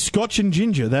cocktail. It'd be Scotch and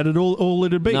ginger. That'd all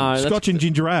it'd be. No, Scotch and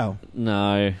ginger ale.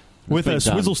 No. With a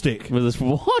swizzle stick. With a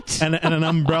what? And an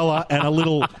umbrella and a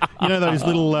little, those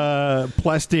little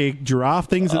plastic giraffe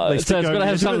things that they stick over. So it's got to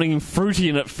have something fruity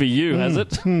in it for you, has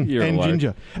it? You're and away.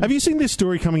 Ginger. Have you seen this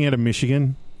story coming out of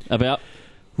Michigan? About?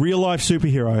 Real-life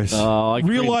superheroes. Oh,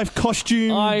 real-life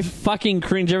costume. I fucking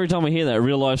cringe every time I hear that.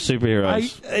 Real-life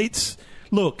superheroes.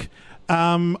 Look...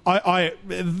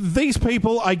 these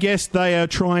people, I guess they are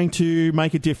trying to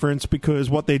make a difference because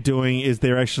what they're doing is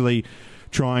they're actually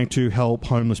trying to help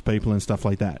homeless people and stuff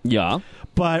like that. Yeah.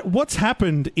 But what's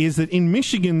happened is that in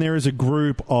Michigan there is a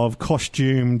group of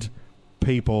costumed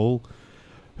people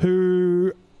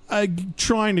who are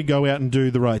trying to go out and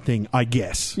do the right thing, I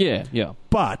guess. Yeah, yeah.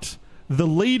 But the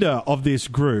leader of this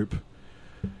group,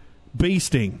 Bee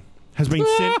Sting, has been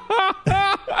sent...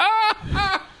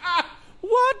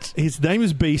 What? His name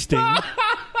is Bee Sting.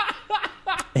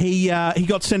 He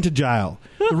got sent to jail.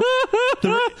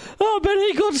 I bet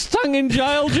he got stung in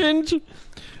jail, Ginge.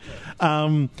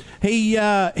 He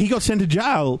got sent to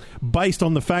jail based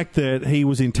on the fact that he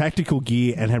was in tactical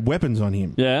gear and had weapons on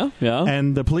him. Yeah, yeah.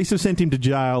 And the police have sent him to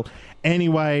jail.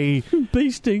 Anyway, Bee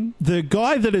Sting. The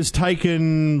guy that has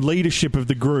taken leadership of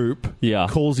the group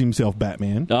calls himself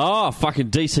Batman. Oh, fucking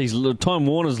DC's Time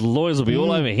Warner's lawyers will be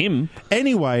all over him.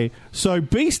 Anyway, so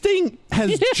Bee Sting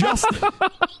has just...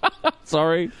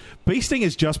 Sorry. Bee Sting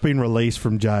has just been released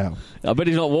from jail. I bet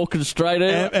he's not walking straight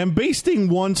out. And Bee Sting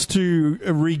wants to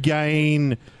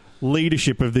regain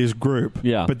leadership of this group.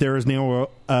 Yeah. But there is now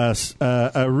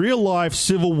a real-life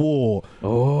civil war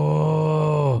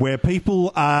where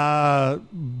people are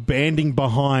banding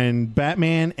behind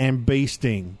Batman and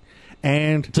Beasting.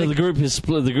 And so the group is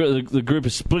split. The group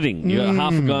is splitting. You got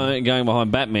half going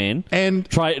behind Batman and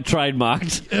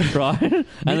trademarked, right? And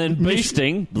then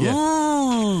Beasting.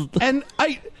 Yeah. And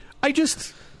I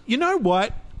just, you know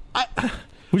what?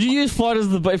 Would you use Flight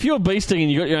of the... If you're Beasting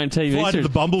and you got your own TV Flight series...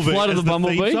 of the Bumblebee. Flight of the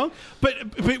Bumblebee? Song? But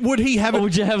would he have... Or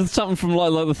would you have something from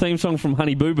like the theme song from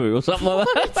Honey Boo Boo or something like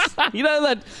that? You know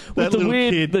that... With the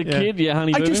weird... Kid,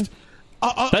 Honey Boo Boo?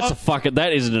 That's a fucking...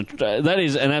 That is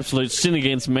an absolute sin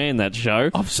against man, that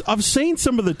show. I've seen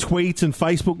some of the tweets and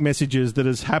Facebook messages that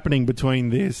is happening between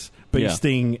this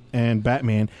Beasting and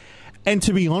Batman. And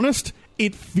to be honest,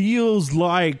 it feels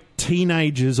like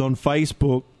teenagers on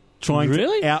Facebook trying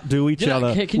to outdo each other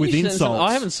with insults.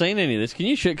 I haven't seen any of this. Can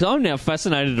you share? Because I'm now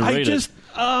fascinated to read it.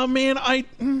 Oh, man,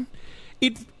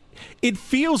 it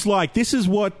feels like this is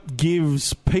what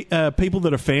gives people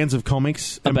that are fans of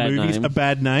comics and movies a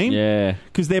bad name. Yeah.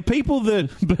 Because they're people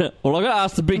that... Well, I've got to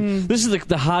ask the big... This is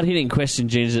the hard-hitting question,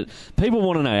 James, that people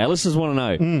want to know. Our listeners want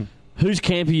to know. Whose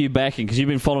camp are you backing? Because you've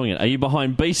been following it. Are you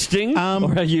behind Beasting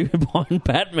or are you behind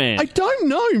Batman? I don't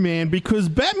know, man, because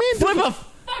Batman... Flip a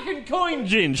fucking coin,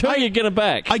 Ginge. Who are you going to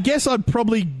back? I guess I'd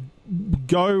probably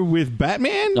go with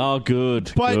Batman. Oh,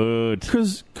 good. Good.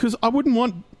 Because I wouldn't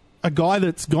want a guy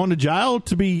that's gone to jail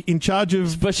to be in charge of...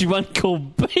 Especially one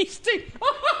called Beasting.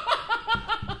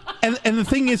 And the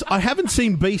thing is, I haven't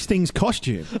seen Beasting's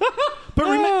costume.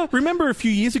 But remember a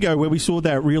few years ago where we saw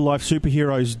that real life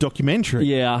superheroes documentary?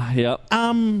 Yeah.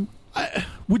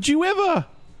 Would you ever?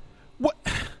 What?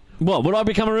 Would I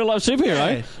become a real life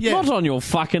superhero? Yeah. Not on your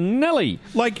fucking Nelly.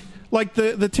 Like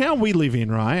the town we live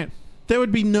in, right? There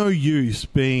would be no use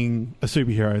being a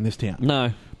superhero in this town.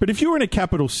 No. But if you were in a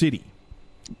capital city,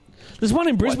 there's one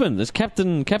in Brisbane. There's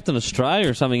Captain Australia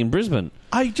or something in Brisbane.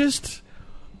 I just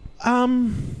why?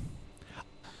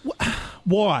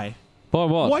 Why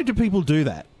what? Why do people do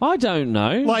that? I don't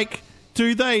know. Like,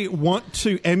 do they want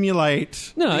to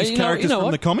emulate these characters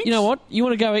from the comics? You know what? You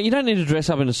want to go... You don't need to dress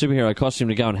up in a superhero costume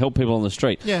to go and help people on the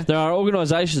street. Yeah. There are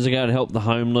organisations that go and help the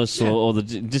homeless or the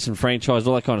disenfranchised,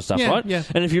 all that kind of stuff, right? Yeah.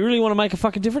 And if you really want to make a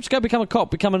fucking difference, go become a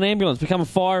cop, become an ambulance, become a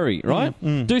fiery, right?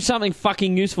 Do something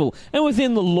fucking useful. And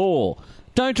within the law.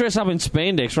 Don't dress up in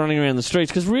spandex running around the streets,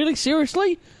 because really,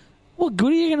 seriously... What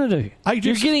good are you going to do?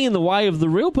 You're getting in the way of the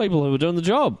real people who are doing the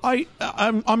job.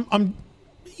 I'm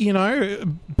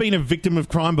been a victim of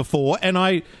crime before, and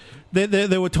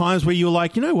there were times where you were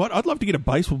like, you know what? I'd love to get a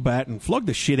baseball bat and flog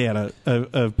the shit out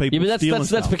of people. Yeah, but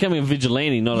that's becoming a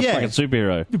vigilante, not a fucking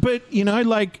superhero. But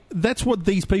that's what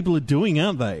these people are doing,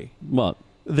 aren't they? What?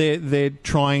 They're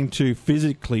trying to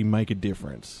physically make a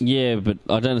difference. Yeah, but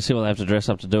I don't see why they have to dress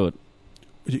up to do it.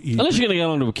 Unless you're going to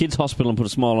go into a kids' hospital and put a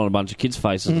smile on a bunch of kids'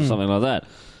 faces or something like that.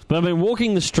 But I've been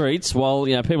walking the streets while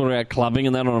people are out clubbing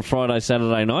and that on a Friday,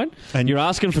 Saturday night, and you're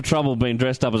asking for trouble being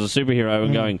dressed up as a superhero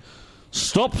and going,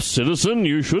 "Stop, citizen!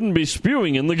 You shouldn't be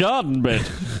spewing in the garden bed."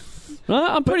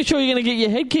 I'm pretty sure you're going to get your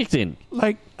head kicked in.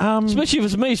 Especially if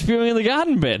it's me spewing in the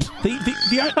garden bed. Or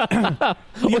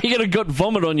you're going to got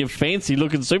vomit on your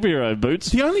fancy-looking superhero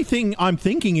boots. The only thing I'm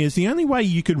thinking is the only way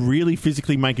you could really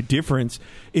physically make a difference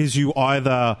is you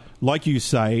either, like you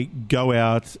say, go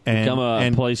out and... Become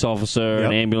a police officer,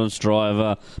 an ambulance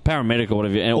driver, paramedic or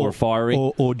whatever, or a fiery.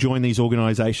 Or join these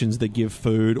organisations that give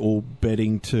food or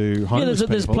bedding to homeless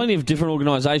people. There's plenty of different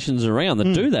organisations around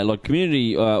that do that, like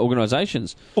community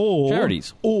organisations,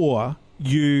 charities. Or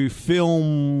you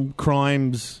film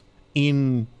crimes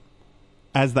in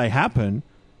as they happen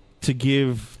to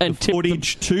give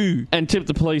footage to... And tip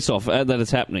the police off that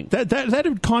it's happening. That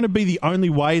would kind of be the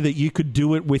only way that you could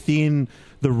do it within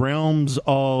the realms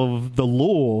of the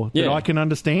law that I can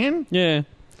understand. Yeah.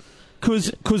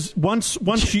 Because once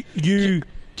you...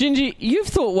 Gingy, you've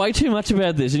thought way too much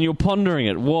about this and you're pondering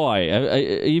it. Why? Are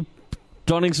you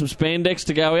donning some spandex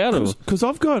to go out? Because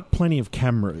I've got plenty of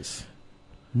cameras.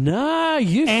 No,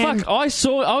 fuck. I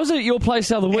was at your place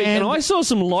the other week and I saw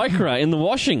some Lycra in the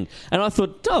washing and I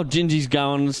thought, Gingy's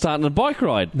going and starting a bike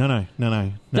ride. No.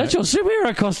 That's your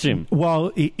superhero costume.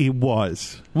 Well, it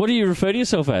was. What do you refer to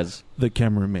yourself as? The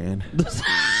cameraman.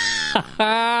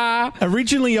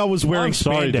 Originally, I was wearing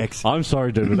spandex. I'm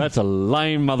sorry, dude, but that's a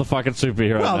lame motherfucking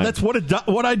superhero. Well, mate. That's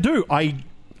what I do.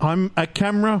 I'm a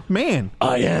cameraman.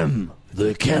 I am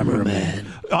the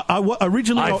cameraman.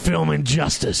 Originally, I film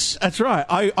injustice. That's right.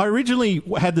 I originally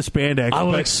had the spandex. I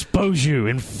will expose you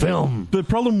in film. The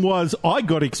problem was I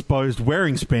got exposed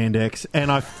wearing spandex,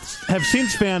 and I have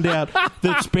since found out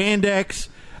that spandex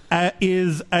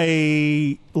is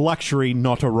a luxury,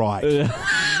 not a right.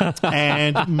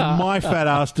 And my fat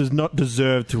ass does not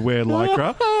deserve to wear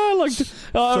Lycra. Like, I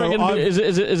So reckon, is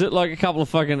it like a couple of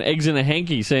fucking eggs in a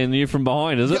hanky seeing you from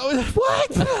behind, is it?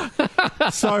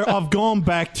 What? So I've gone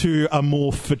back to a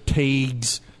more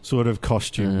fatigued sort of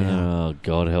costume now. Oh,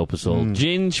 God help us all.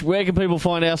 Ginge, where can people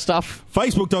find our stuff?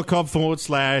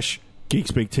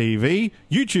 Facebook.com/GeekSpeak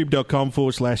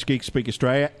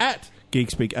YouTube.com/GeekSpeakAustralia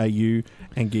 @GeekSpeakAU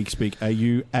and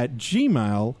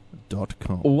GeekSpeakAU@gmail.com.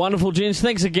 Wonderful, Ginge.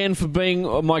 Thanks again for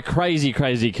being my crazy,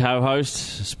 crazy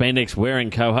co-host,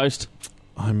 spandex-wearing co-host.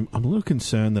 I'm a little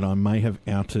concerned that I may have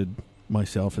outed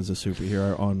myself as a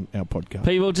superhero on our podcast.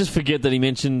 People, just forget that he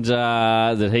mentioned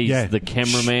that he's the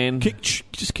cameraman. Just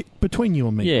between you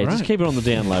and me. Yeah, right? just keep it on the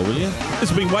down low, will you? This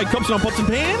has been Wade Compson on Pots and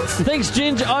Pans. Thanks,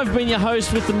 Ginge. I've been your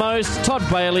host with the most, Todd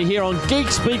Bailey, here on Geek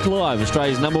Speak Live,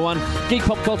 Australia's #1 geek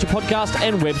pop culture podcast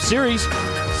and web series.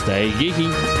 Stay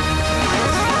geeky.